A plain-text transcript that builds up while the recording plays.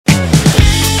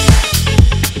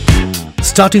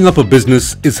Starting up a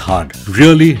business is hard,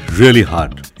 really, really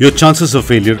hard. Your chances of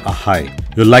failure are high.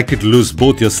 You're likely to lose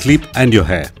both your sleep and your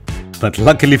hair. But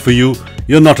luckily for you,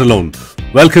 you're not alone.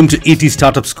 Welcome to ET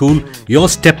Startup School, your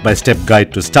step-by-step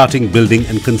guide to starting, building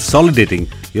and consolidating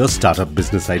your startup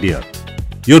business idea.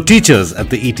 Your teachers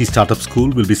at the ET Startup School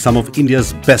will be some of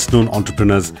India's best-known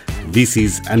entrepreneurs,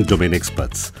 VCs and domain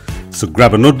experts. So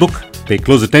grab a notebook, pay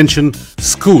close attention,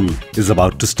 school is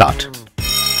about to start.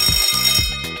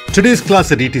 Today's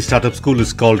class at ET Startup School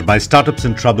is called My Startup's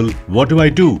in Trouble, What Do I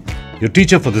Do? Your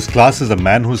teacher for this class is a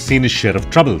man who's seen his share of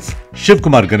troubles. Shiv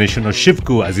Kumar Ganeshan, or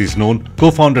Shivku as he's known,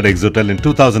 co-founded Exotel in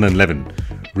 2011,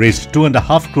 raised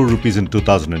 2.5 crore rupees in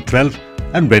 2012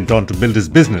 and went on to build his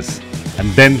business. And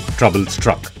then trouble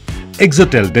struck.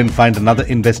 Exotel didn't find another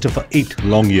investor for 8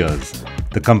 long years.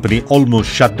 The company almost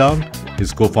shut down,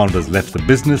 his co-founders left the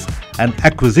business and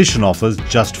acquisition offers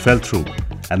just fell through.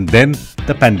 And then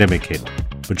the pandemic hit.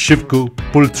 But Shivku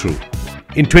pulled through.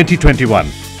 In 2021,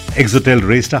 Exotel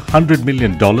raised $100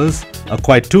 million,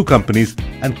 acquired 2 companies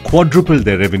and quadrupled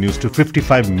their revenues to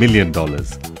 $55 million.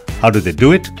 How did they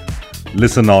do it?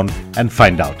 Listen on and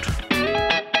find out.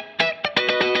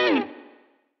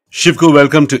 Shivku,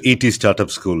 welcome to ET Startup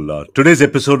School. Today's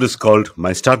episode is called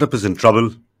My Startup is in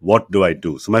Trouble, What Do I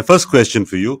Do? So my first question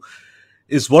for you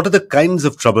is, what are the kinds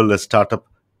of trouble a startup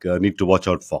need to watch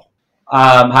out for?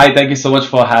 Hi, thank you so much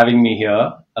for having me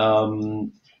here.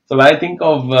 So when I think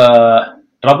of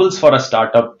troubles for a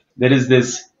startup, there is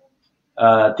this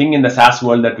thing in the SaaS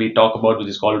world that we talk about, which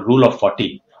is called Rule of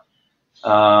 40,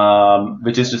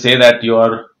 which is to say that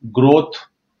your growth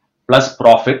plus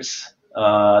profits,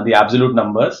 the absolute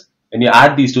numbers, when you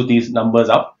add these numbers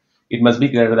up, it must be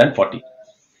greater than 40.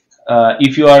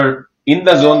 If you are in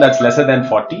the zone that's lesser than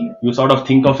 40, you sort of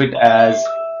think of it as,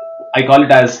 I call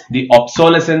it as the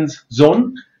obsolescence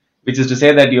zone, which is to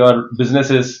say that your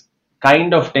business is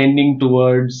kind of tending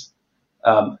towards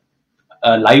a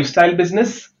lifestyle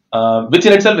business, which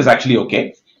in itself is actually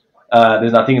okay.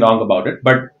 There's nothing wrong about it.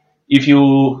 But if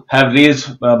you have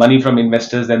raised money from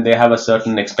investors, then they have a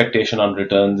certain expectation on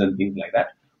returns and things like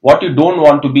that. What you don't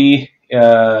want to be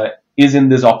is in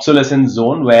this obsolescence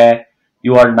zone where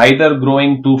you are neither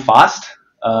growing too fast,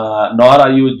 nor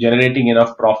are you generating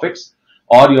enough profits,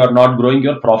 or you are not growing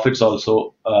your profits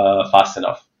also fast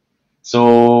enough.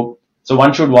 So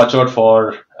one should watch out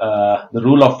for the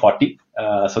rule of 40.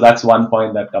 So that's one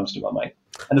point that comes to my mind.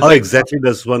 How exactly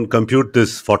does one compute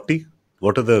this 40?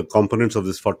 What are the components of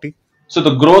this 40? So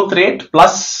the growth rate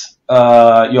plus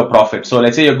your profit. So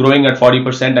let's say you're growing at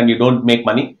 40% and you don't make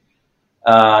money,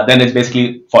 then it's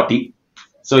basically 40.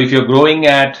 So if you're growing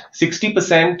at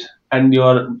 60% and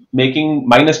you're making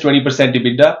minus 20%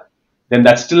 EBITDA, then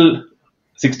that's still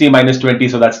 60 minus 20,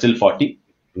 so that's still 40.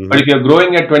 Mm-hmm. But if you're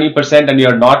growing at 20% and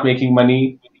you're not making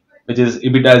money, which is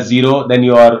EBITDA is 0, then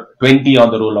you are 20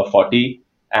 on the rule of 40,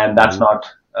 and that's not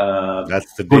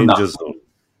that's the danger zone.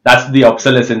 That's the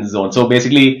obsolescence zone. So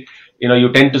basically,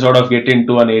 you tend to sort of get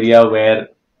into an area where,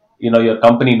 your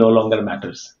company no longer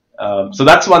matters. So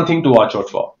that's one thing to watch out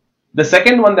for. The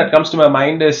second one that comes to my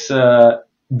mind is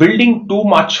building too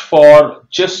much for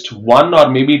just one or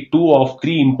maybe 2 of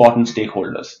 3 important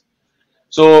stakeholders.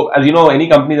 So as you know, any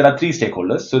company, there are 3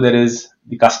 stakeholders. So there is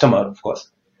the customer, of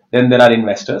course. Then there are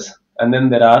investors, and then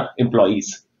there are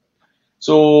employees.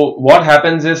 So what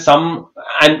happens is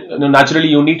naturally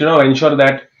you need to ensure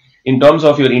that in terms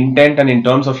of your intent and in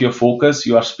terms of your focus,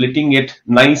 you are splitting it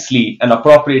nicely and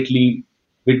appropriately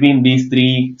between these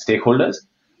 3 stakeholders.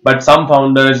 But some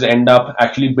founders end up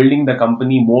actually building the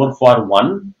company more for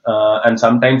one, and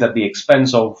sometimes at the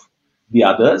expense of the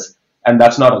others. And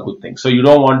that's not a good thing. So you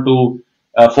don't want to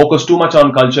focus too much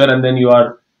on culture, and then you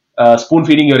are spoon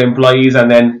feeding your employees, and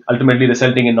then ultimately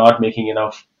resulting in not making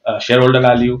enough shareholder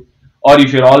value. Or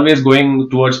if you're always going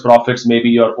towards profits, maybe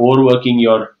you're overworking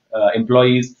your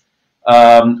employees,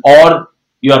 or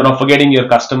you are not forgetting your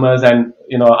customers, and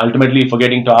ultimately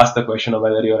forgetting to ask the question of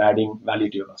whether you're adding value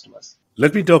to your customers.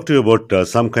 Let me talk to you about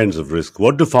some kinds of risk.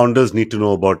 What do founders need to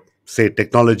know about, say,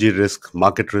 technology risk,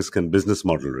 market risk, and business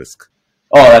model risk?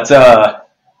 Oh, that's a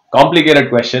complicated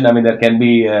question. I mean, there can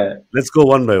be... Let's go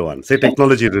one by one. Say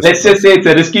technology risk. Let's just say it's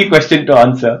a risky question to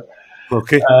answer.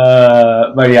 Okay.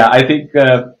 But yeah, I think,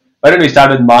 why don't we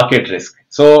start with market risk?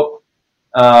 So,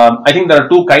 I think there are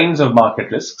 2 kinds of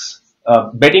market risks.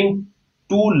 Betting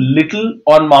too little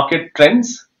on market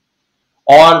trends,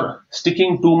 or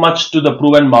sticking too much to the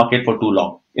proven market for too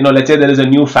long. Let's say there is a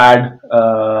new fad,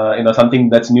 something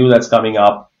that's new that's coming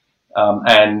up,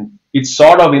 and it's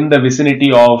sort of in the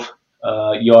vicinity of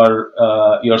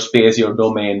your space, your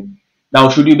domain. Now,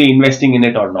 should you be investing in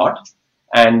it or not?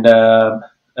 And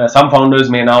some founders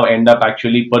may now end up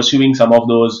actually pursuing some of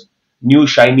those new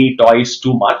shiny toys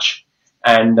too much,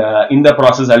 and in the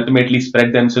process ultimately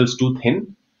spread themselves too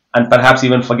thin, and perhaps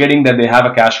even forgetting that they have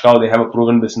a cash cow, they have a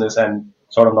proven business, and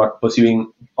sort of not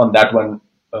pursuing on that one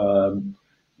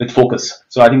with focus.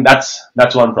 So I think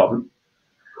that's one problem.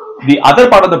 The other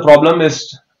part of the problem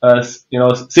is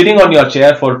sitting on your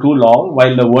chair for too long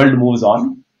while the world moves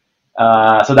on.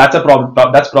 So that's a problem.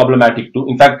 That's problematic too.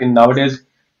 In fact, in nowadays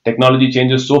technology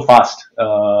changes so fast,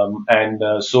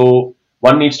 and so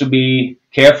one needs to be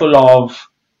careful of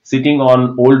sitting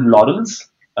on old laurels,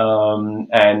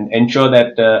 and ensure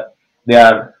that they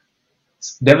are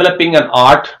developing an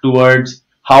art towards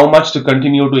how much to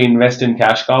continue to invest in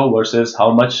cash cow versus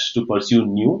how much to pursue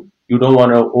new. You don't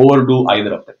want to overdo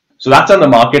either of them. So that's on the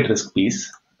market risk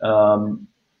piece.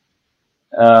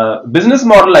 Business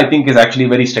model, I think, is actually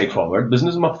very straightforward.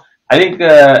 I think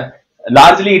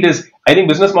largely it is. I think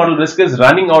business model risk is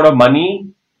running out of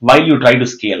money while you try to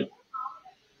scale.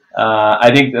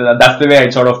 I think that's the way I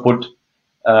sort of put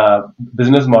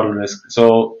business model risk.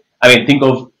 So I mean, think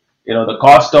of the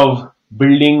cost of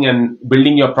building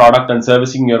your product and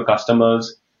servicing your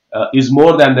customers is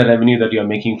more than the revenue that you're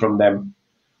making from them,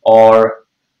 or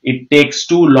it takes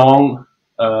too long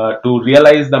to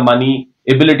realize the money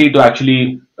ability to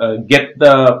actually get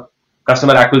the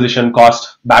customer acquisition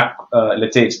cost back.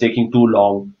 Let's say it's taking too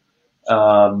long.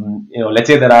 Let's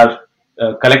say there are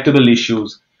collectible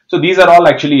issues. So these are all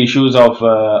actually issues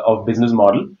of business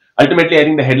model. Ultimately, I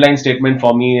think the headline statement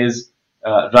for me is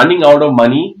running out of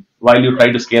money while you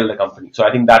try to scale the company. So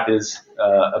I think that is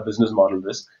a business model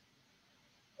risk.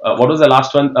 What was the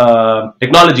last one?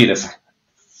 Technology risk.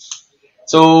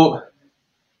 So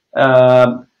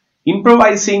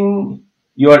improvising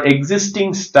your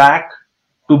existing stack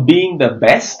to being the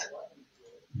best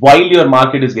while your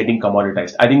market is getting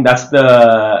commoditized. I think that's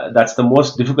the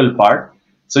most difficult part.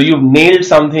 So you've nailed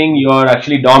something, you're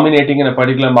actually dominating in a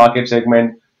particular market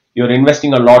segment, you're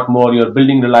investing a lot more, you're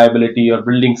building reliability, you're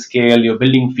building scale, you're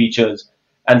building features,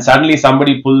 and suddenly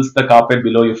somebody pulls the carpet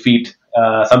below your feet,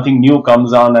 something new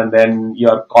comes on, and then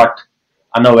you're caught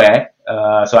unaware.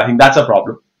 So I think that's a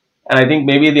problem. And I think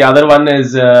maybe the other one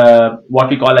is what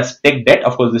we call as tech debt.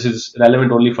 Of course, this is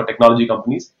relevant only for technology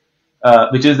companies,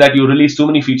 which is that you release too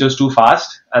many features too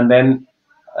fast, and then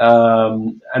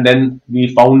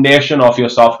the foundation of your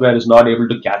software is not able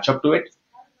to catch up to it,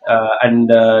 and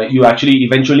you actually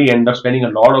eventually end up spending a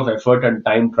lot of effort and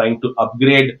time trying to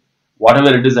upgrade whatever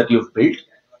it is that you've built,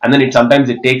 and then sometimes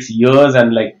it takes years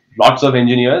and like lots of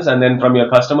engineers, and then from your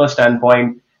customer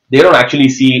standpoint, they don't actually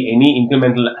see any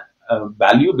incremental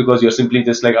value because you're simply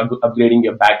just like upgrading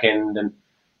your backend and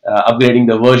upgrading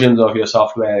the versions of your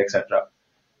software, etc.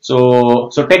 So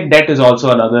tech debt is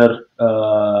also another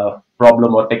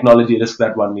problem or technology risk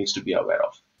that one needs to be aware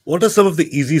of. What are some of the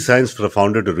easy signs for a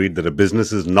founder to read that a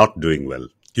business is not doing well?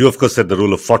 You, of course, said the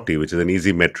rule of 40, which is an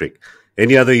easy metric.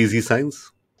 Any other easy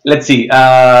signs? Let's see.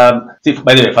 By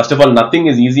the way, first of all, nothing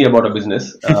is easy about a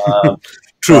business.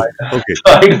 True. Okay.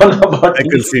 So I don't know about I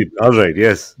concede. All right.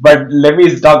 Yes. But let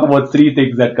me talk about three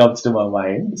things that comes to my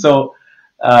mind. So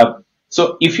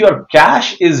if your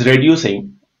cash is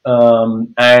reducing,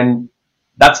 and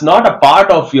that's not a part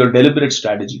of your deliberate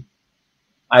strategy,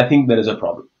 I think there is a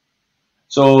problem.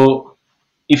 So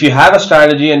if you have a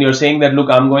strategy and you're saying that, look,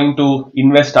 I'm going to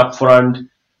invest upfront,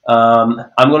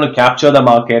 I'm going to capture the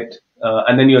market,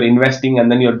 and then you're investing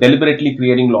and then you're deliberately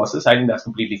creating losses, I think that's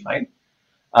completely fine.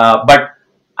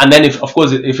 And then if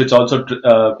it's also,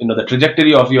 the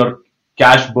trajectory of your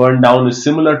cash burn down is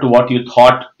similar to what you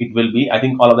thought it will be, I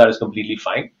think all of that is completely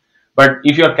fine. But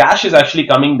if your cash is actually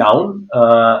coming down,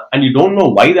 and you don't know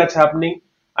why that's happening,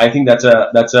 I think that's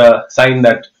a sign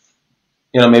that,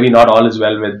 maybe not all is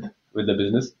well with the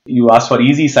business. You ask for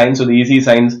easy signs. So the easy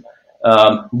signs,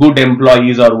 good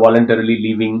employees are voluntarily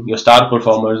leaving, your star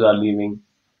performers are leaving,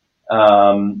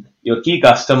 your key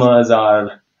customers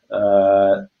are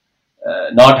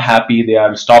not happy, they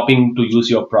are stopping to use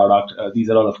your product. These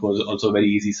are all, of course, also very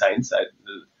easy signs.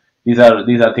 These are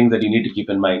things that you need to keep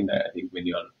in mind, I think, when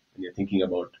you're thinking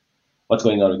about what's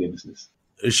going on with your business.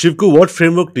 Shivku, what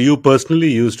framework do you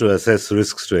personally use to assess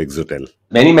risks to Exotel?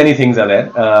 Many things are there.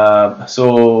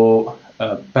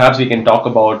 Perhaps we can talk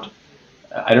about,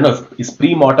 I don't know if is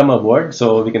pre-mortem a word,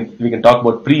 so we can talk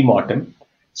about pre-mortem.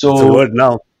 So it's a word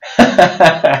now.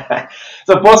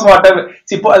 So post-mortem,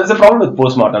 there's a problem with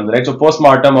post-mortem, right? So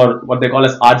post-mortem, or what they call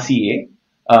as RCA,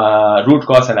 root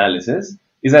cause analysis,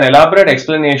 is an elaborate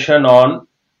explanation on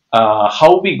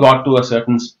how we got to a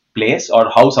certain place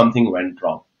or how something went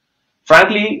wrong.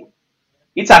 Frankly,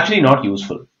 it's actually not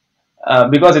useful.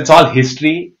 because it's all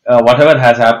history. Whatever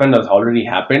has happened has already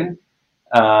happened,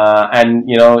 and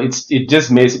it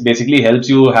just basically helps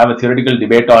you have a theoretical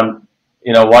debate on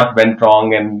what went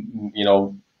wrong, and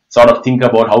sort of think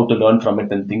about how to learn from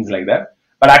it and things like that.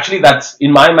 But actually, that's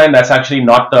in my mind, that's actually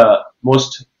not the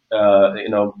most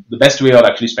the best way of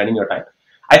actually spending your time.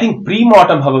 I think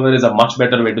pre-mortem, however, is a much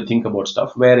better way to think about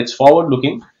stuff, where it's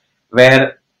forward-looking,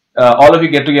 where all of you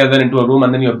get together into a room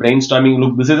and then you're brainstorming.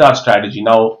 Look, this is our strategy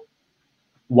now.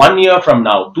 1 year from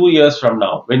now, 2 years from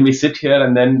now, when we sit here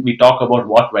and then we talk about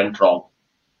what went wrong,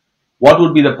 what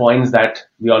would be the points that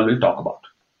we all will talk about?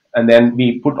 And then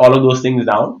we put all of those things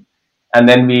down, and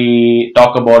then we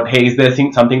talk about, hey, is there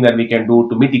something that we can do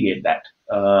to mitigate that?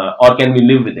 Or can we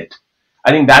live with it?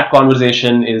 I think that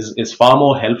conversation is far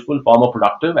more helpful, far more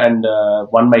productive, and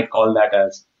one might call that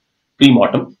as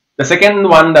pre-mortem. The second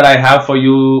one that I have for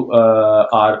you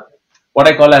are what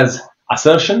I call as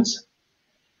assertions.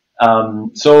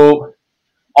 So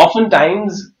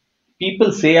oftentimes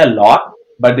people say a lot,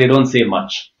 but they don't say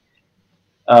much.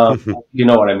 You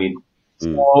know what I mean?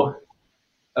 So,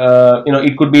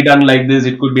 it could be done like this,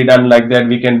 it could be done like that,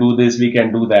 we can do this, we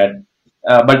can do that.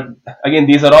 But again,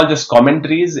 these are all just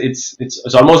commentaries.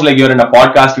 It's almost like you're in a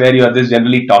podcast where you're just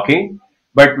generally talking.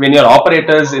 But when you're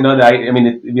operators, we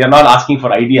are not asking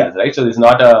for ideas, right? So this is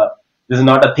not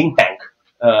a think tank.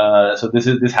 So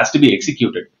this has to be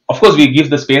executed. Of course, we give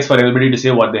the space for everybody to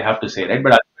say what they have to say, right?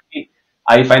 But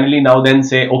I finally now then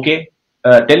say, okay,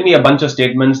 tell me a bunch of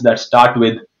statements that start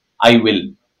with I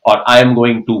will or I am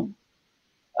going to,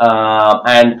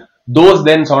 and those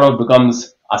then sort of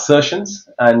becomes assertions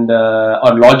and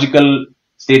or logical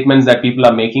statements that people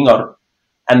are making,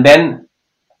 and then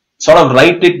sort of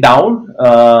write it down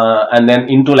and then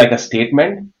into like a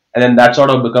statement, and then that sort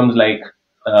of becomes like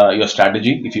your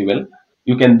strategy, if you will.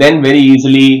 You can then very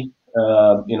easily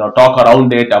talk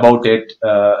around it, about it,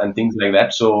 and things like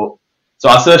that. So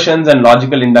assertions and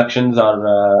logical inductions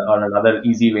are another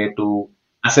easy way to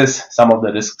assess some of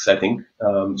the risks, I think.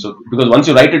 So because once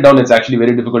you write it down, it's actually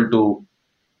very difficult to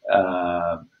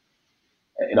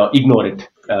ignore it,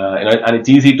 and it's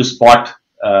easy to spot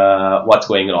what's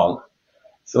going wrong.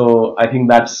 So I think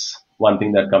that's one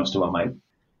thing that comes to my mind.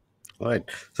 All right.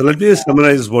 So let me just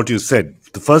summarize what you said.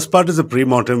 The first part is a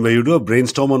pre-mortem where you do a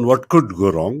brainstorm on what could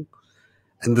go wrong.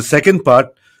 And the second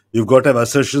part, you've got to have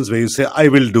assertions where you say, I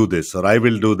will do this or I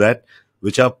will do that,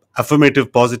 which are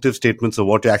affirmative, positive statements of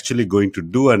what you're actually going to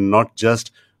do and not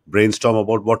just brainstorm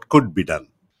about what could be done.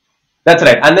 That's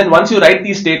right. And then once you write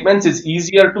these statements, it's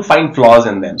easier to find flaws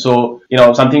in them. So,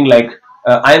 something like,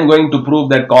 I am going to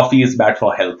prove that coffee is bad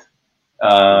for health.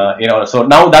 So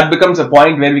now that becomes a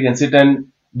point where we can sit and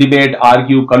debate,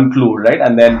 argue, conclude, right?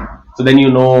 And then, so then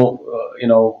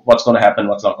what's going to happen,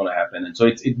 what's not going to happen. And so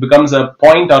it becomes a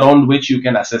point around which you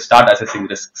can start assessing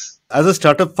risks. As a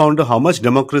startup founder, how much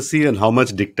democracy and how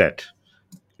much diktat?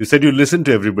 You said you listen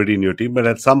to everybody in your team, but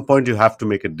at some point you have to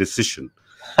make a decision.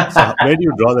 So where do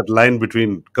you draw that line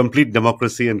between complete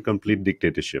democracy and complete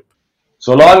dictatorship?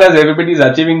 So long as everybody is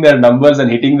achieving their numbers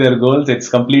and hitting their goals, it's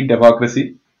complete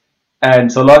democracy.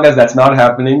 And so long as that's not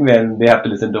happening, then they have to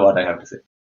listen to what I have to say.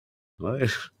 Right.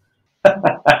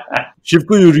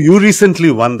 Shivku, you recently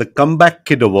won the Comeback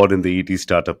Kid Award in the ET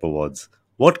Startup Awards.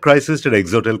 What crisis did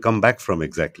Exotel come back from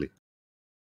exactly?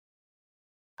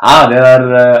 There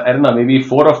are, I don't know, maybe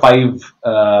 4 or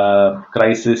 5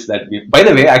 crises that we... By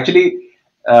the way, actually,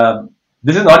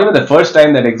 this is not even the first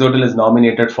time that Exotel is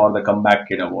nominated for the Comeback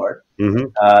Kid Award.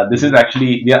 Mm-hmm. This is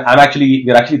actually, we're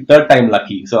actually third time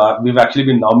lucky. So we've actually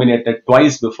been nominated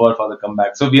twice before for the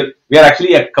comeback. So we are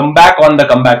actually a comeback on the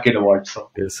Comeback Kid Award. So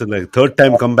yes, so like third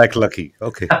time comeback lucky.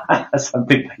 Okay.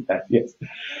 Something like that. Yes.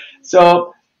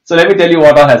 So let me tell you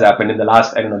what all has happened in the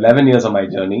last, 11 years of my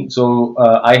journey. So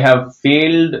I have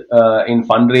failed in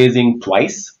fundraising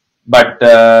twice, but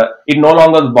it no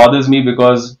longer bothers me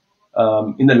because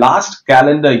in the last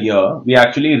calendar year, we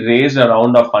actually raised a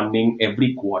round of funding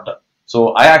every quarter.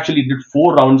 So I actually did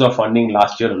 4 rounds of funding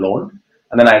last year alone,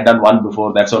 and then I had done one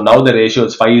before that. So now the ratio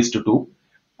is 5:2.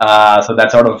 So that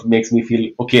sort of makes me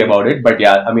feel okay about it. But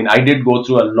yeah, I did go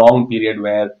through a long period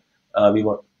where we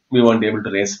weren't able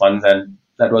to raise funds, and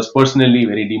that was personally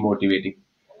very demotivating.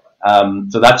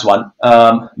 So that's one.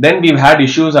 Then we've had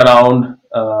issues around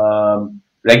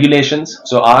regulations.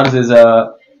 So ours is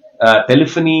a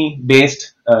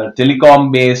telephony-based,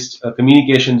 telecom-based,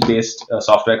 communications-based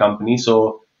software company.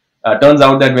 So turns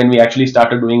out that when we actually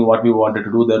started doing what we wanted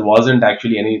to do, there wasn't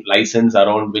actually any license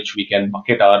around which we can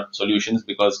bucket our solutions,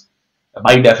 because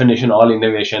by definition, all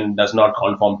innovation does not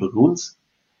conform to rules.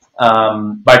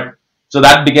 But So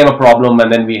that became a problem,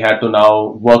 and then we had to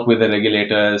now work with the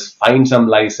regulators, find some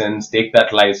license, take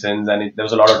that license, and there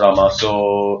was a lot of drama.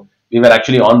 So we were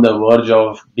actually on the verge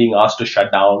of being asked to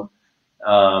shut down.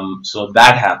 So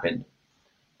that happened.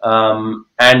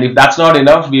 And if that's not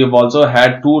enough, we have also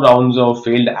had 2 rounds of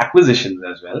failed acquisitions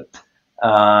as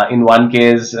well. In one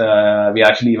case, we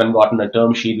actually even gotten a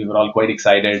term sheet. We were all quite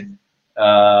excited.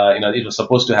 It was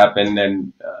supposed to happen,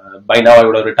 and by now I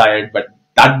would have retired, but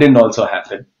that didn't also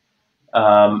happen.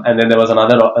 And then there was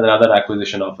another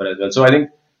acquisition offer as well. So I think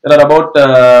there are about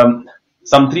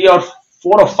some 3 or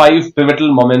 4 or 5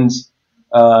 pivotal moments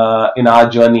in our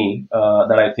journey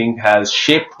that I think has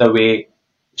shaped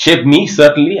me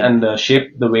certainly, and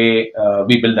shaped the way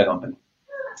we build the company.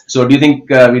 So do you think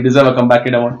we deserve a comeback,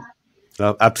 Kedawan?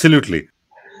 Absolutely.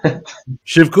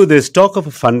 Shivku, there's talk of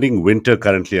a funding winter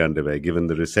currently underway, given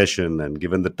the recession and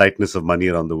given the tightness of money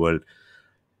around the world.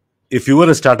 If you were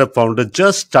a startup founder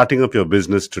just starting up your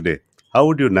business today, how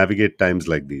would you navigate times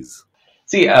like these?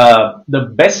 See,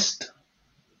 the best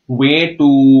way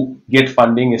to get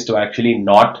funding is to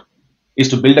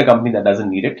build a company that doesn't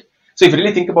need it. So if you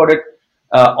really think about it,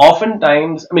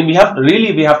 oftentimes, I mean, we have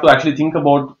to actually think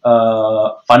about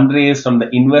fundraise from the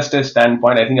investor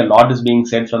standpoint. I think a lot is being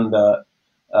said from the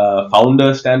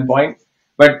founder standpoint,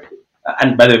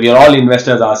 and by the way, we are all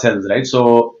investors ourselves, right?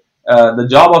 So the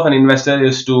job of an investor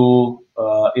is to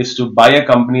buy a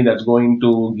company that's going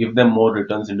to give them more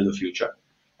returns into the future.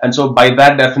 And so by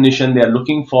that definition, they are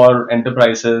looking for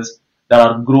enterprises that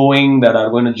are growing, that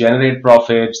are going to generate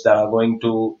profits, that are going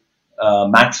to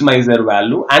maximize their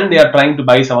value, and they are trying to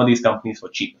buy some of these companies for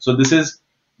cheap. So this is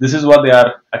what they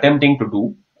are attempting to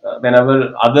do.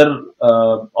 Whenever other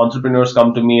entrepreneurs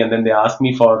come to me and then they ask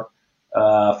me for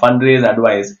fundraise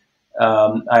advice,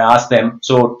 I ask them,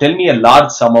 so tell me a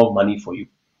large sum of money for you.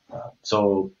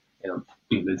 So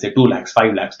people will say 2 lakhs,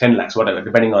 5 lakhs, 10 lakhs, whatever,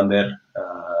 depending on their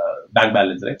bank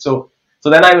balance, right? So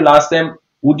then I will ask them,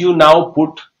 would you now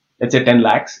put, let's say, 10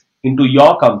 lakhs into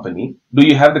your company? Do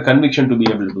you have the conviction to be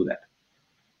able to do that?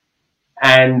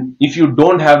 And if you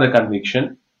don't have the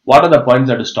conviction, what are the points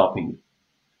that are stopping you?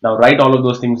 Now write all of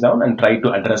those things down and try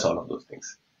to address all of those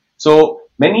things. So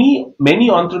many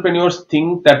entrepreneurs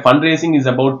think that fundraising is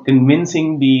about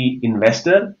convincing the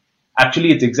investor.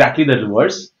 Actually, it's exactly the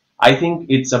reverse. I think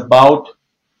it's about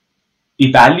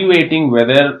evaluating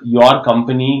whether your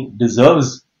company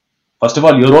deserves, first of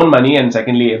all, your own money, and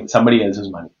secondly, somebody else's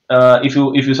money. If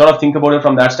you sort of think about it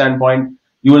from that standpoint,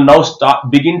 you will now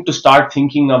begin to start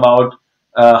thinking about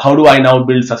how do I now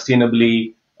build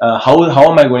sustainably?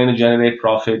 How am I going to generate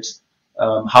profits?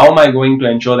 How am I going to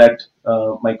ensure that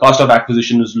my cost of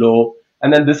acquisition is low?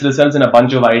 And then this results in a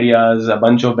bunch of ideas, a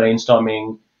bunch of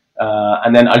brainstorming,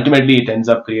 and then ultimately it ends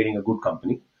up creating a good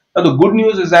company. Now the good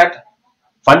news is that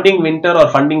funding winter or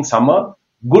funding summer,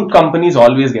 good companies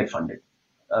always get funded.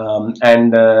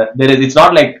 It's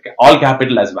not like all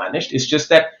capital has vanished. It's just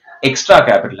that extra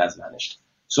capital has vanished.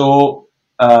 So,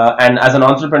 and as an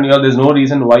entrepreneur, there's no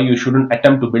reason why you shouldn't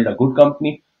attempt to build a good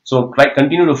company. So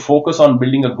continue to focus on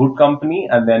building a good company,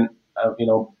 and then,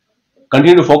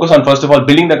 continue to focus on, first of all,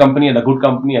 building the company and a good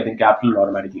company. I think capital will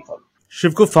automatically follow.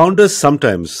 Shivku, founders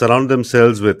sometimes surround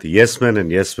themselves with yes men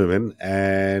and yes women,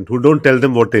 and who don't tell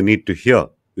them what they need to hear.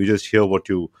 You just hear what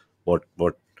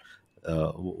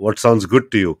sounds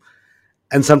good to you.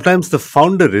 And sometimes the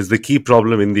founder is the key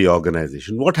problem in the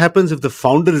organization. What happens if the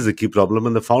founder is the key problem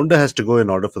and the founder has to go in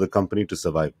order for the company to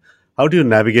survive? How do you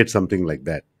navigate something like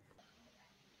that?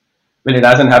 Well, it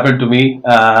hasn't happened to me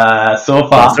so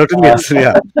far. Yeah, certainly,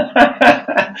 yeah.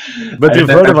 But we've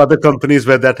heard of other companies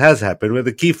where that has happened, where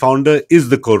the key founder is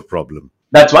the core problem.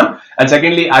 That's one. And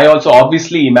secondly, I also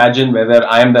obviously imagine whether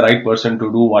I am the right person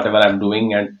to do whatever I'm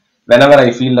doing. And whenever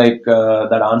I feel like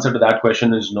that answer to that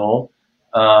question is no,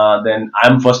 then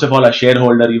I'm first of all a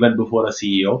shareholder even before a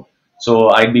CEO.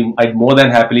 So I'd more than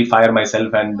happily fire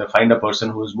myself and find a person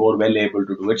who is more well able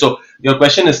to do it. So your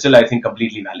question is still, I think,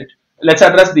 completely valid. Let's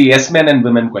address the yes men and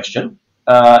women question.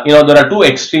 There are 2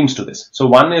 extremes to this. So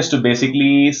one is to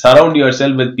basically surround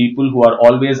yourself with people who are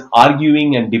always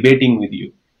arguing and debating with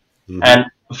you. Mm-hmm. And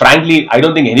frankly, I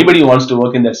don't think anybody wants to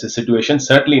work in that situation.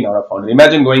 Certainly not a founder.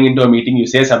 Imagine going into a meeting, you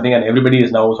say something and everybody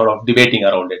is now sort of debating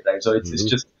around it, right? So it's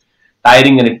just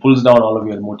tiring, and it pulls down all of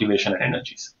your motivation and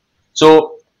energies.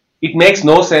 So it makes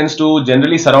no sense to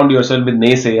generally surround yourself with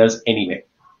naysayers anyway.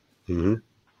 Mm-hmm.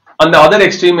 On the other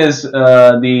extreme is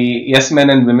the yes men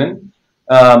and women.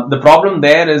 The problem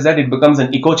there is that it becomes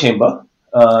an echo chamber,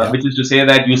 which is to say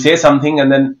that you say something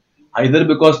and then either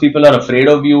because people are afraid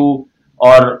of you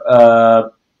or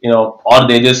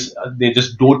they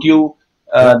just dote you,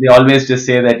 they always just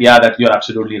say that, yeah, that you're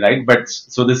absolutely right. But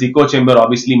so this echo chamber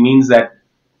obviously means that,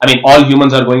 I mean, all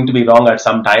humans are going to be wrong at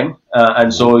some time.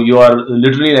 And so you are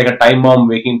literally like a time bomb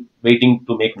waiting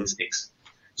to make mistakes.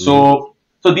 So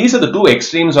these are the two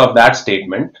extremes of that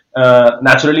statement.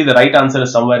 Naturally, the right answer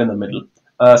is somewhere in the middle.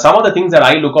 Some of the things that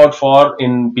I look out for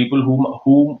in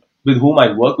people with whom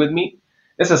I work with me,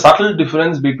 there's a subtle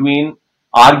difference between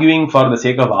arguing for the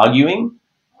sake of arguing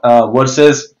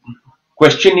versus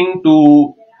questioning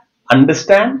to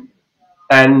understand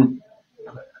and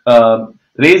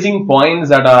raising points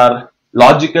that are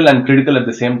logical and critical at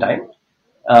the same time,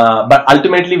 but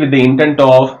ultimately with the intent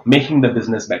of making the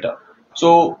business better.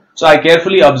 So I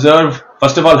carefully observe,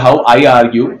 first of all, how I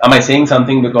argue. Am I saying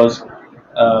something because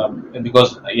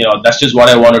that's just what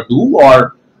I want to do,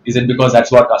 or is it because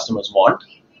that's what customers want?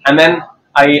 And then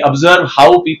I observe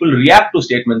how people react to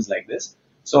statements like this.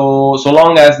 So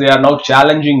long as they are now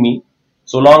challenging me,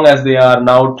 so long as they are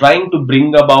now trying to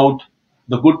bring about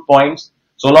the good points,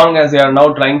 so long as they are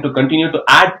now trying to continue to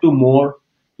add to more,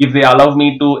 if they allow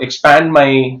me to expand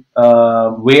my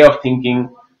way of thinking,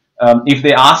 if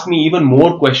they ask me even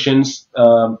more questions,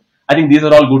 I think these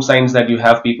are all good signs that you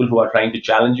have people who are trying to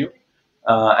challenge you.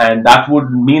 And that would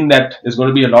mean that there's going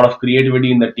to be a lot of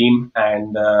creativity in the team,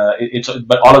 and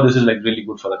but all of this is like really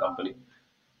good for the company.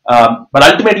 But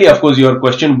ultimately, of course, your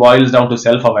question boils down to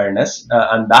self-awareness,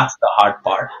 and that's the hard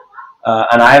part.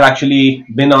 And I've actually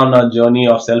been on a journey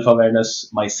of self-awareness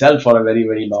myself for a very,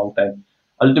 very long time.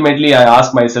 Ultimately, I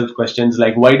ask myself questions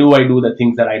like, why do I do the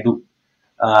things that I do?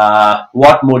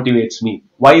 What motivates me?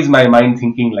 Why is my mind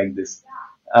thinking like this?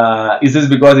 Is this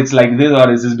because it's like this,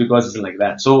 or is this because it's like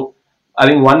that? So I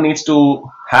think one needs to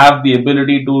have the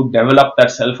ability to develop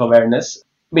that self-awareness.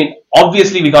 I mean,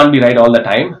 obviously we can't be right all the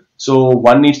time. So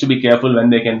one needs to be careful when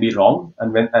they can be wrong,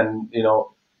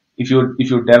 if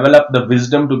you develop the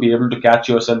wisdom to be able to catch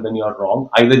yourself when you're wrong,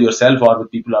 either yourself or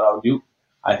with people around you,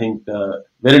 I think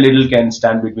very little can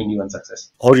stand between you and success.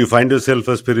 Or you find yourself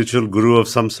a spiritual guru of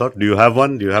some sort. Do you have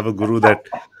one? Do you have a guru that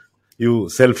you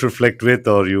self-reflect with,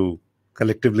 or you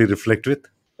collectively reflect with?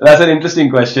 That's an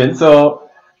interesting question. So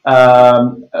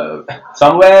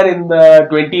somewhere in the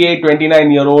 28,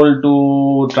 29-year-old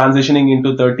to transitioning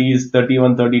into 30s,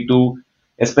 31, 32,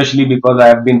 especially because I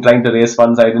have been trying to raise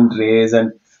funds I didn't raise,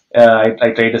 and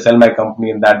I tried to sell my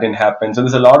company and that didn't happen. So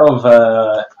there's a lot of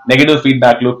negative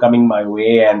feedback loop coming my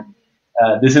way, and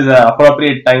this is an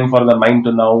appropriate time for the mind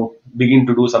to now begin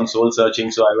to do some soul searching.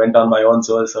 So I went on my own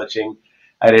soul searching.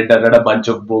 I read a bunch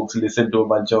of books, listened to a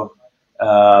bunch of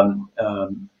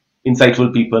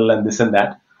insightful people and this and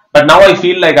that. But now I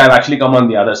feel like I've actually come on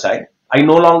the other side. I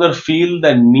no longer feel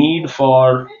the need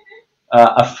for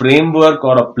a framework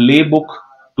or a playbook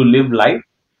to live life.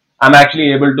 I'm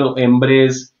actually able to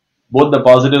embrace both the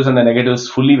positives and the negatives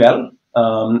fully well.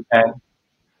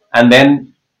 And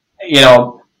then,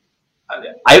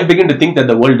 I begin to think that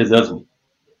the world deserves me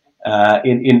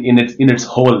in its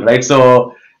whole, right?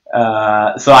 So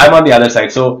I'm on the other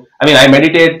side. So, I mean, I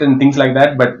meditate and things like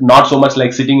that, but not so much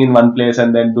like sitting in one place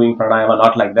and then doing pranayama,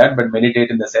 not like that, but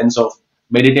meditate in the sense of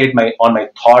meditate on my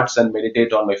thoughts and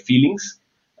meditate on my feelings.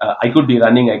 I could be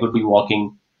running, I could be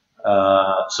walking.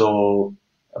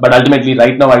 But ultimately,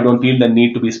 right now, I don't feel the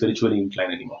need to be spiritually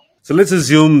inclined anymore. So let's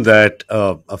assume that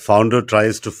a founder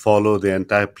tries to follow the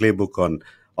entire playbook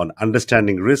on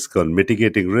understanding risk, on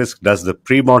mitigating risk, does the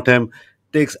pre-mortem,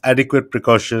 takes adequate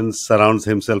precautions, surrounds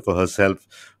himself or herself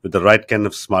with the right kind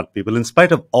of smart people. In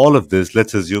spite of all of this,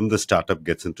 let's assume the startup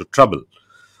gets into trouble.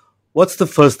 What's the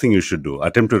first thing you should do?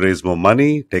 Attempt to raise more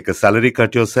money, take a salary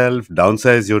cut yourself,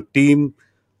 downsize your team?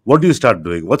 What do you start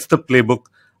doing? What's the playbook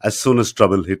as soon as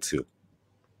trouble hits you?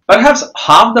 Perhaps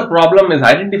half the problem is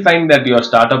identifying that your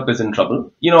startup is in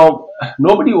trouble.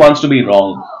 Nobody wants to be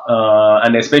wrong.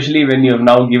 And especially when you've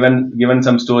now given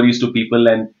some stories to people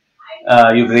and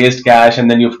you've raised cash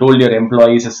and then you've told your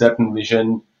employees a certain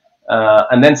vision.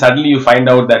 And then suddenly you find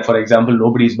out that, for example,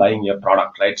 nobody's buying your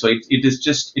product, right? So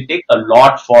it takes a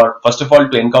lot for, first of all,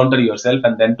 to encounter yourself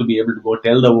and then to be able to go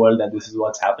tell the world that this is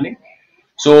what's happening.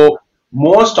 So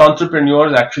most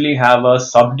entrepreneurs actually have a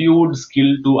subdued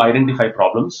skill to identify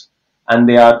problems, and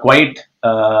they are quite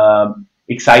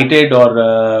excited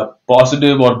or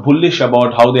positive or bullish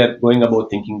about how they are going about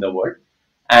thinking the world.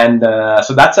 And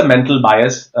so that's a mental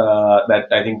bias that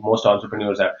I think most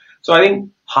entrepreneurs have. So I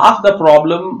think half the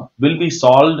problem will be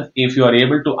solved if you are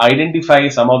able to identify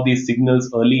some of these signals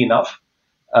early enough,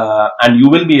 and you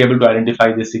will be able to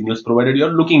identify these signals provided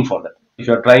you're looking for them. If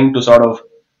you're trying to sort of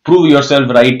prove yourself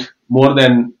right more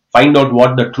than find out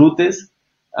what the truth is,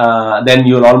 then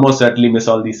you'll almost certainly miss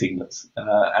all these signals.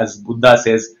 As Buddha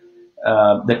says,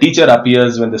 the teacher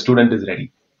appears when the student is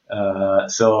ready.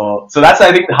 So that's,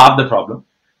 I think, half the problem.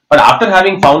 But after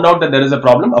having found out that there is a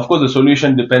problem, of course, the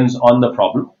solution depends on the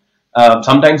problem.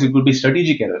 Sometimes it could be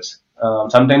strategic errors.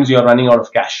 Sometimes you are running out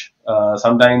of cash.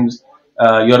 Sometimes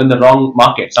you're in the wrong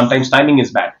market. Sometimes timing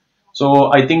is bad.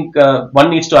 So I think one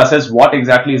needs to assess what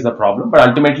exactly is the problem. But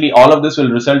ultimately, all of this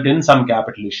will result in some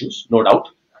capital issues, no doubt.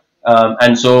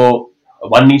 And so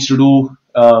one needs to do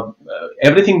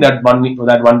everything that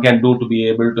one can do to be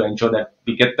able to ensure that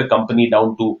we get the company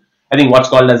down to, I think, what's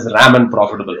called as ramen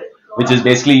profitable, which is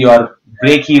basically your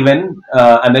break even,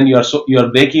 and then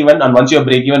you're break even, and once you're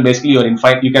break even, basically you're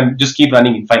infinite. You can just keep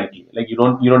running infinitely. Like you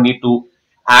don't need to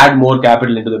add more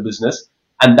capital into the business,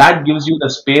 and that gives you the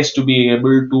space to be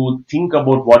able to think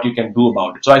about what you can do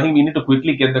about it. So I think we need to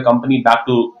quickly get the company back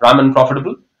to ramen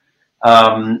profitable,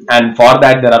 and for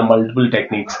that there are multiple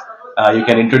techniques. You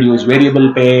can introduce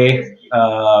variable pay.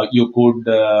 You could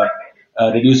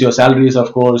reduce your salaries,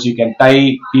 of course. You can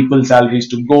tie people's salaries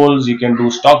to goals. You can do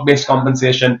stock-based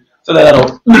compensation. So there are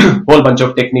a whole bunch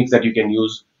of techniques that you can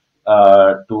use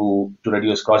to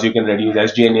reduce costs. You can reduce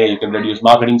SG&A. You can reduce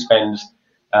marketing spends.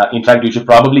 In fact, you should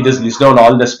probably just list down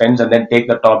all the spends and then take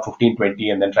the top 15, 20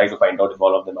 and then try to find out if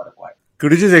all of them are required.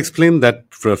 Could you just explain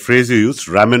that phrase you used,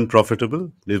 ramen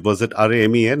profitable? Was it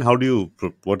RAMEN? How do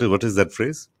you, what is that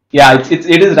phrase? Yeah, it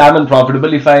is ramen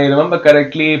profitable. If I remember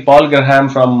correctly, Paul Graham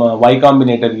from Y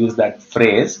Combinator used that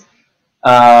phrase.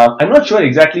 I'm not sure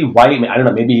exactly why. I don't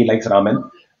know. Maybe he likes ramen,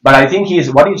 but I think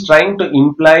what he's trying to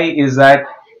imply is that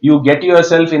you get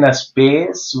yourself in a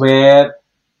space where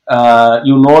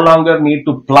you no longer need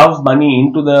to plow money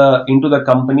into the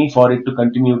company for it to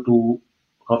continue to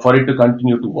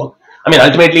work. I mean,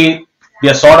 ultimately, we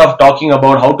are sort of talking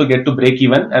about how to get to break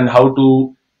even and how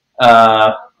to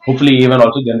hopefully even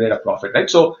also generate a profit, right?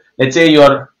 So let's say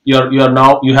you're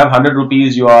now, you have 100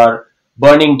 rupees, you are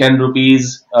burning 10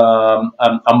 rupees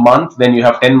a month, then you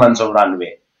have 10 months of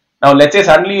runway. Now let's say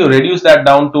suddenly you reduce that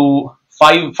down to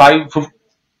 5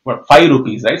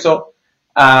 rupees, right? So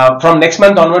from next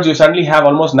month onwards, you suddenly have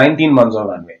almost 19 months of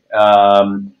runway,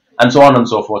 and so on and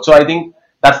so forth. So I think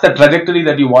that's the trajectory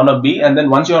that you want to be, and then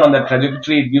once you're on that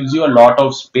trajectory, it gives you a lot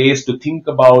of space to think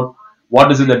about what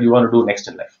is it that you want to do next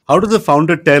in life. How does the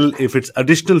founder tell if it's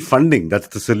additional funding that's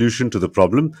the solution to the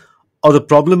problem, or the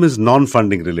problem is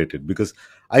non-funding related? Because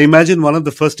I imagine one of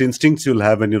the first instincts you'll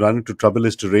have when you run into trouble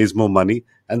is to raise more money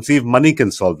and see if money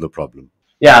can solve the problem.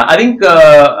 Yeah, I think,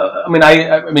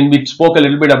 I mean, we spoke a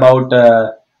little bit about,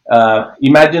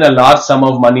 imagine a large sum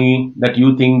of money that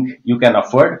you think you can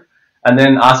afford, and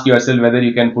then ask yourself whether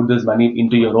you can put this money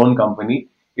into your own company.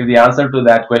 If the answer to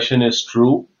that question is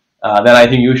true, then I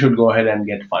think you should go ahead and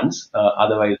get funds,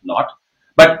 otherwise not.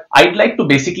 But I'd like to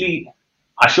basically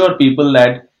assure people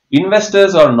that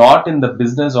investors are not in the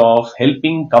business of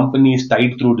helping companies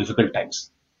tide through difficult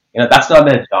times. That's not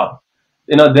their job.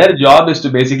 Their job is to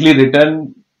basically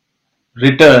return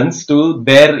returns to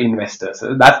their investors.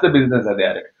 That's the business that they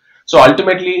are in. So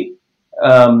ultimately,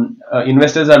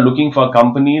 investors are looking for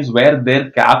companies where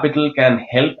their capital can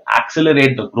help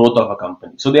accelerate the growth of a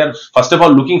company. So they are first of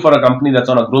all looking for a company that's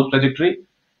on a growth trajectory,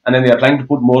 and then they are trying to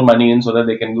put more money in so that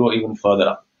they can grow even further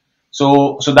up.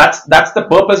 So that's the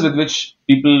purpose with which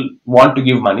people want to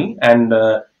give money. And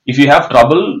if you have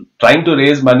trouble trying to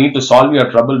raise money to solve your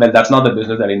trouble, then that's not the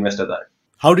business that investors are in.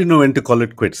 How do you know when to call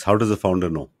it quits? How does the founder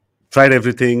know? Tried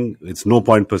everything, it's no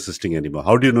point persisting anymore.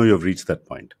 How do you know you've reached that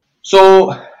point?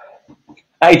 So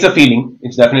it's a feeling.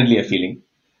 It's definitely a feeling.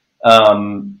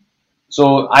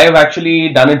 So I have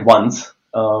actually done it once,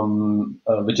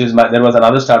 which is there was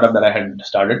another startup that I had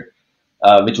started,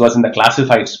 which was in the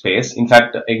classified space. In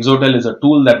fact, Exotel is a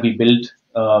tool that we built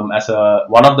as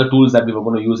one of the tools that we were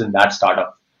going to use in that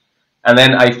startup. And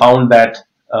then I found that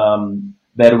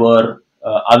there were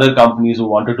other companies who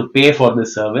wanted to pay for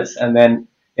this service, and then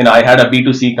I had a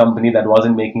B2C company that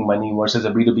wasn't making money versus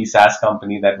a B2B SaaS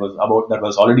company that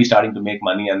was already starting to make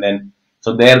money. And then,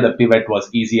 so there the pivot was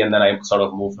easy, and then I sort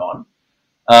of moved on.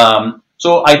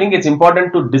 So I think it's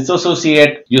important to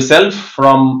disassociate yourself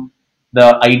from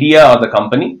the idea or the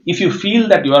company. If you feel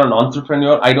that you are an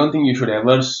entrepreneur, I don't think you should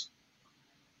ever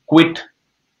quit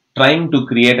trying to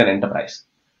create an enterprise.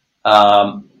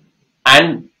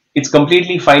 And it's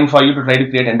completely fine for you to try to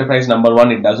create enterprise number one.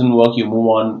 It doesn't work, you move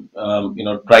on,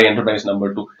 try enterprise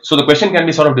number two. So the question can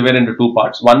be sort of divided into two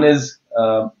parts. One is,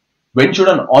 when should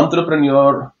an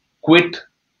entrepreneur quit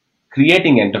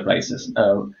creating enterprises?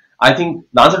 I think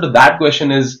the answer to that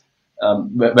question is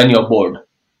when you're bored.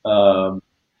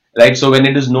 Right? So when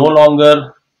it is you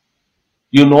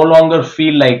no longer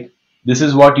feel like this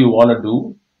is what you want to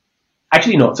do,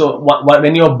 Actually, no. So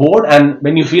when you're bored and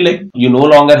when you feel like you no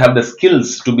longer have the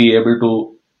skills to be able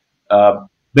to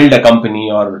build a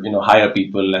company or hire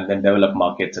people and then develop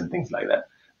markets and things like that.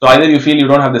 So either you feel you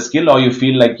don't have the skill or you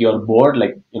feel like you're bored,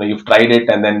 like you've tried it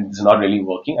and then it's not really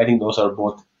working. I think those are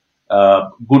both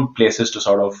good places to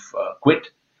sort of quit.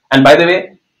 And by the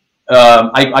way,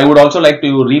 I would also like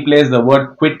to replace the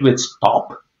word quit with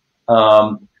stop.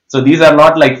 So these are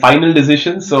not like final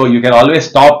decisions. So you can always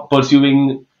stop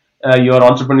pursuing your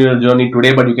entrepreneurial journey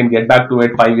today, but you can get back to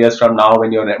it 5 years from now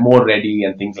when you're more ready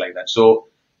and things like that. So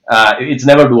it's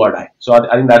never do or die. So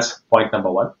I think that's point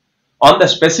number one. On the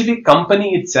specific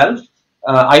company itself,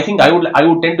 I think I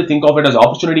would tend to think of it as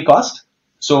opportunity cost.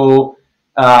 So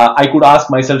I could ask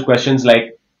myself questions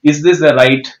like, is this the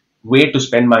right way to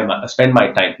spend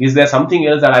my time? Is there something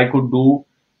else that I could do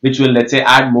which will, let's say,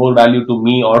 add more value to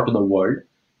me or to the world?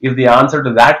 If the answer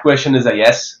to that question is a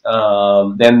yes,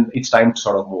 then it's time to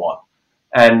sort of move on.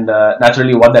 And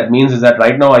naturally, what that means is that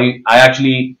right now, I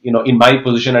actually, in my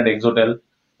position at Exotel,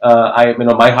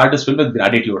 my heart is filled with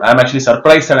gratitude. I'm actually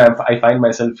surprised that I find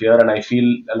myself here, and I feel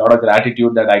a lot of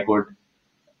gratitude that I could,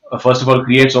 first of all,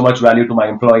 create so much value to my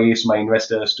employees, my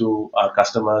investors, to our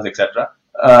customers, etc.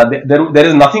 There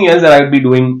is nothing else that I would be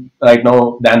doing right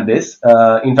now than this.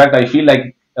 In fact, I feel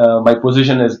like my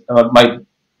position is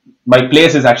my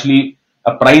place is actually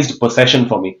a prized possession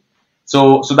for me.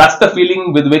 So that's the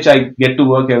feeling with which I get to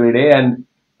work every day. And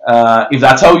if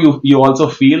that's how you also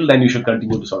feel, then you should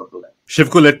continue to sort of do that.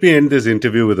 Shivku, let me end this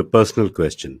interview with a personal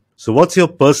question. So what's your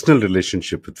personal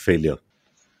relationship with failure?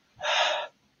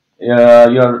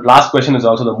 Your last question is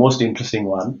also the most interesting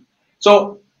one.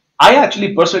 So I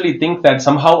actually personally think that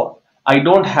somehow I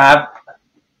don't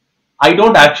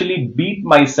actually beat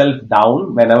myself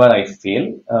down whenever I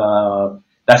fail.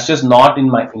 That's just not in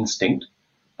my instinct.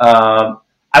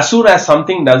 As soon as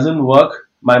something doesn't work,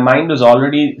 my mind is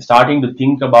already starting to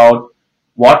think about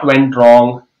what went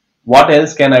wrong, what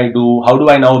else can I do, how do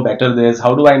I now better this,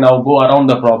 how do I now go around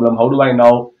the problem, how do I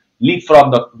now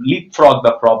leapfrog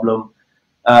the problem.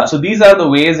 So these are the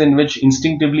ways in which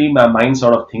instinctively my mind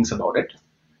sort of thinks about it.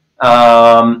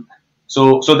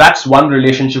 So that's one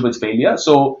relationship with failure.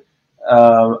 So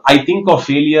I think of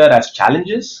failure as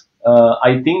challenges.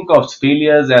 I think of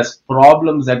failures as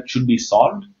problems that should be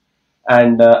solved.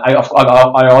 And I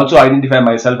also identify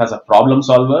myself as a problem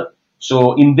solver.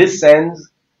 So in this sense,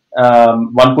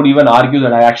 one could even argue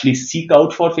that I actually seek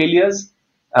out for failures.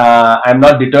 I'm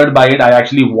not deterred by it. I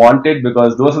actually want it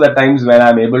because those are the times when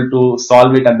I'm able to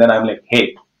solve it, and then I'm like,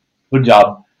 hey, good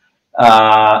job.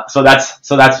 So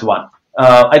that's one.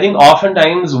 I think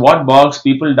oftentimes what bogs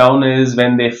people down is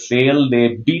when they fail,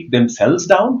 they beat themselves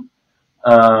down.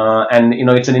 And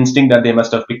it's an instinct that they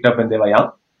must have picked up when they were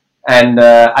young. And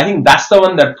I think that's the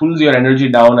one that pulls your energy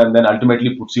down and then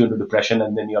ultimately puts you into depression,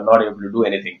 and then you're not able to do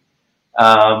anything.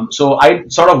 So I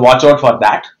sort of watch out for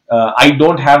that. I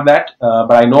don't have that,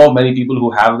 but I know of many people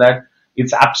who have that.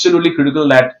 It's absolutely critical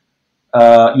that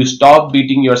you stop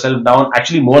beating yourself down.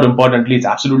 Actually, more importantly, it's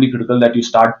absolutely critical that you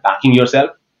start backing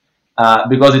yourself,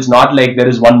 because it's not like there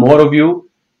is one more of you.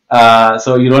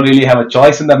 So you don't really have a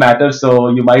choice in the matter. So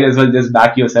you might as well just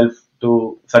back yourself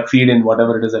to succeed in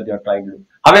whatever it is that you're trying to do.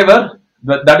 However,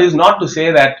 that is not to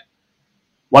say that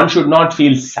one should not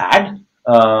feel sad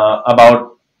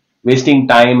about wasting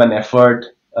time and effort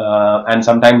and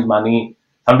sometimes money,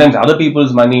 sometimes other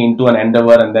people's money into an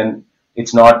endeavor, and then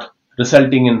it's not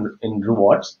resulting in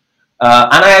rewards.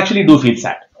 And I actually do feel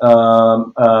sad.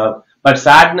 But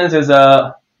sadness is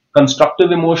a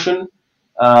constructive emotion.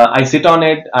 I sit on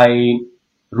it, I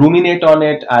ruminate on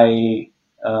it, I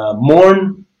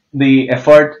mourn the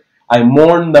effort, I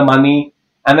mourn the money,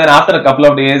 and then after a couple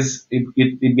of days,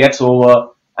 it gets over,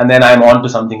 and then I'm on to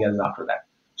something else after that.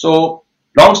 So,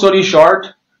 long story short,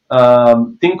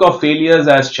 think of failures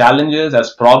as challenges,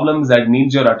 as problems that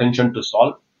needs your attention to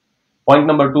solve. Point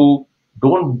number 2,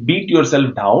 don't beat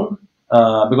yourself down,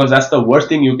 because that's the worst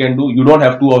thing you can do. You don't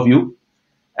have two of you.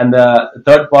 And the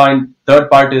third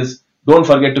part is, don't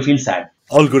forget to feel sad.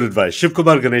 All good advice.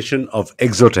 Shivkumar Ganeshan of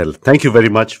Exotel. Thank you very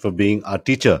much for being our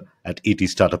teacher at ET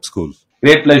Startup School.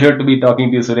 Great pleasure to be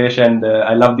talking to you, Suresh, and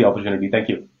I love the opportunity. Thank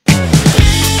you.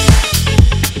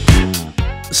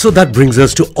 So that brings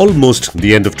us to almost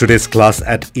the end of today's class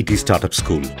at ET Startup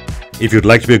School. If you'd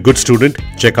like to be a good student,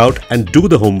 check out and do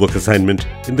the homework assignment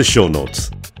in the show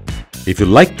notes. If you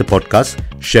liked the podcast,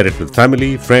 share it with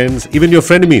family, friends, even your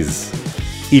frenemies.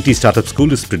 ET Startup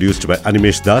School is produced by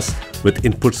Animesh Das with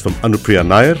inputs from Anupriya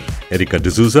Nair, Erika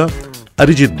D'Souza,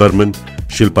 Arijit Burman,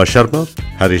 Shilpa Sharma,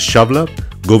 Harish Shavla,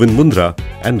 Govind Mundra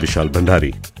and Vishal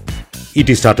Bhandari. ET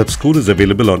Startup School is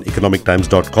available on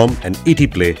economictimes.com and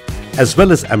ET Play, as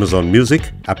well as Amazon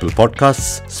Music, Apple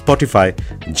Podcasts, Spotify,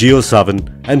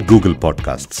 JioSaavn, and Google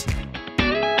Podcasts.